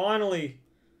 Suchek, finally.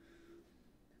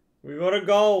 We got a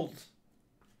gold.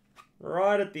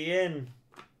 Right at the end.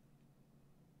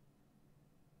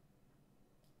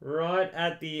 Right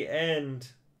at the end.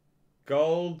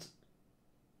 Gold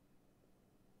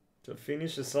to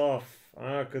finish us off.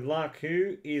 Ah, good luck.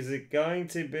 Who is it going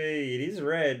to be? It is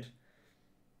red.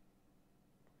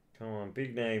 Come on,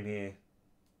 big name here.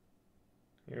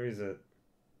 Here is it.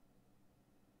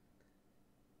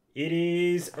 It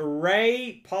is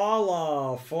Ray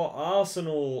Parlour for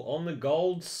Arsenal on the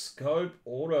gold scope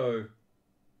auto.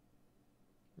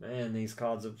 Man, these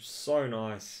cards are so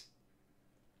nice.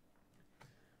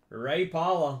 Ray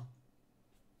Parlour.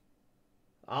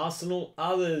 Arsenal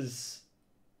others.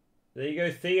 There you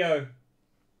go, Theo.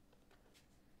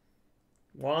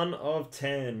 1 of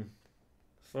 10.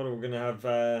 Thought we were going to have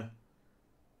a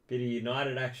bit of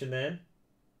United action then.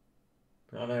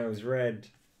 I know it was red.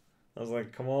 I was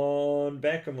like, come on,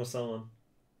 Beckham or someone.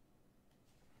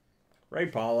 Ray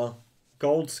Parlour.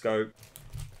 Gold scope.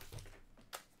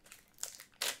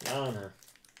 Oh no.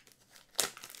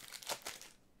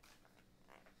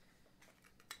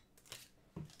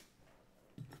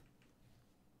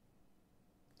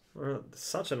 Well,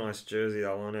 such a nice jersey,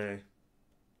 that one, eh?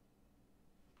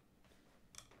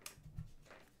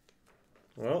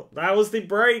 Well, that was the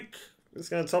break.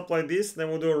 Just going to top load this, then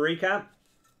we'll do a recap.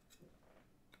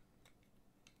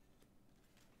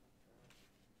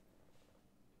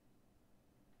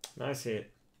 Nice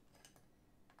hit.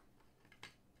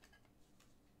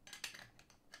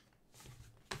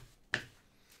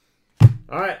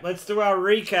 Alright, let's do our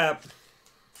recap.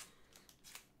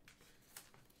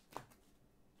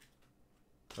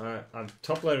 Alright, I've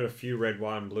top loaded a few red,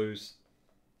 white, and blues.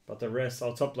 But the rest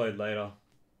I'll top load later.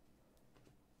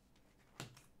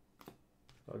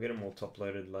 I'll get them all top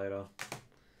loaded later.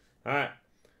 Alright.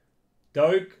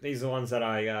 Doak, these are the ones that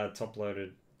I top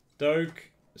loaded. Doak,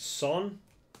 Son.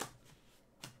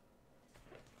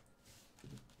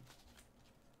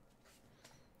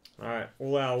 Alright,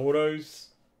 all our autos.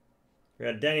 We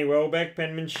had Danny Welbeck,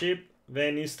 penmanship.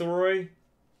 Van Nistelrooy.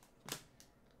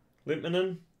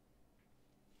 Lipmanen.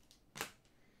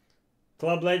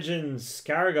 Club Legends,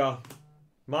 Carragher.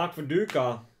 Mark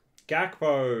Viduka.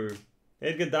 Gakpo.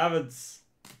 Edgar Davids.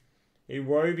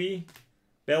 Iwobi.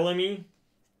 Bellamy.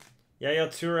 Yaya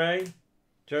Toure.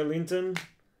 Joe Linton.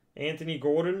 Anthony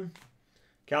Gordon.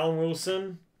 Callum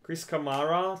Wilson. Chris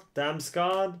Kamara.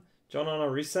 Damsgaard. John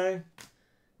Onarise.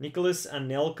 Nicholas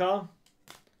Anelka.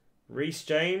 Reece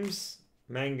James.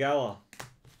 Mangala.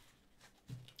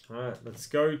 Alright, let's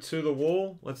go to the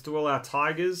wall. Let's do all our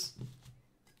Tigers.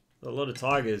 A lot of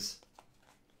Tigers.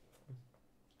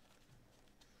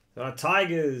 Our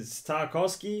Tigers.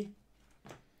 Tarkowski.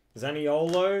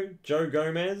 Zaniolo. Joe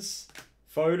Gomez.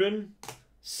 Foden.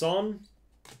 Son.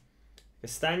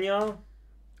 Castagna.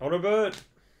 Odobert.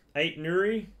 8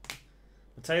 Nuri.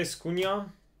 Mateus Cunha.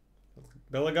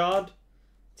 Bellegarde.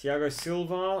 Thiago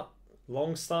Silva.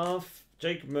 Longstaff.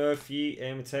 Jake Murphy.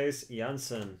 And Mateus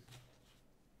Janssen.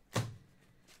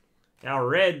 Our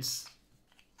Reds.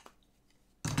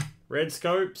 Red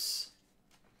Scopes.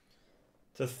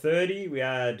 To 30, we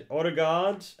had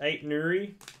Odegaard, 8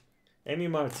 Nuri, Emi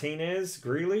Martinez,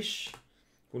 Grealish,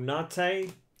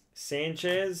 Unate,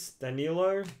 Sanchez,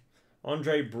 Danilo,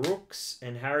 Andre Brooks,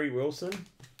 and Harry Wilson.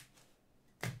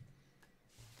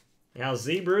 Our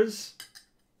Zebras.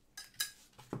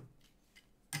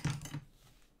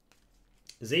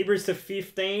 Zebras to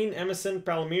 15, Emerson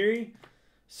Palmieri,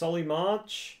 Solly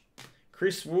March,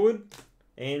 Chris Wood,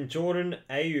 and Jordan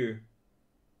Ayew.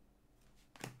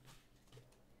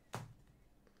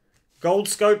 Gold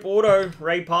Scope Auto,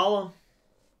 Ray Parler.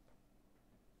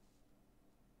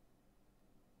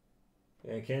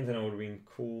 Yeah, Cantona would have been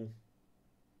cool.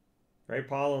 Ray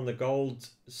Parler on the Gold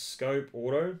Scope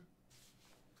Auto.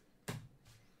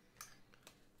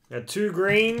 Now 2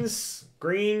 greens.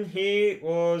 Green here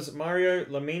was Mario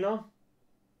Lamina.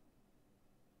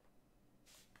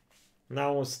 And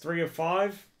that was 3 of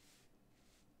 5.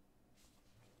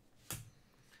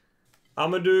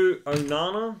 Amadou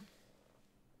Onana.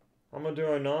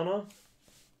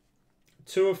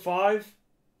 2 of 5.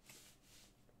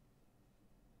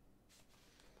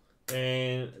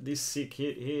 And this sick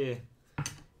hit here.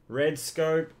 Red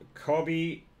Scope,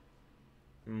 Kobe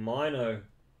Mino.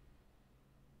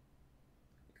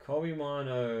 Kobe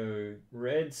Mino.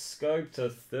 Red Scope to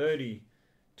 30.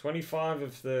 25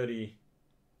 of 30.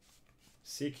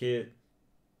 Sick hit.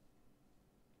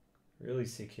 Really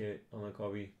sick hit on the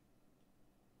Kobe.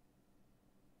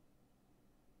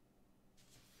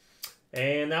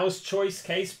 And that was Choice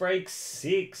Case Break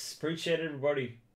 6. Appreciate it, everybody.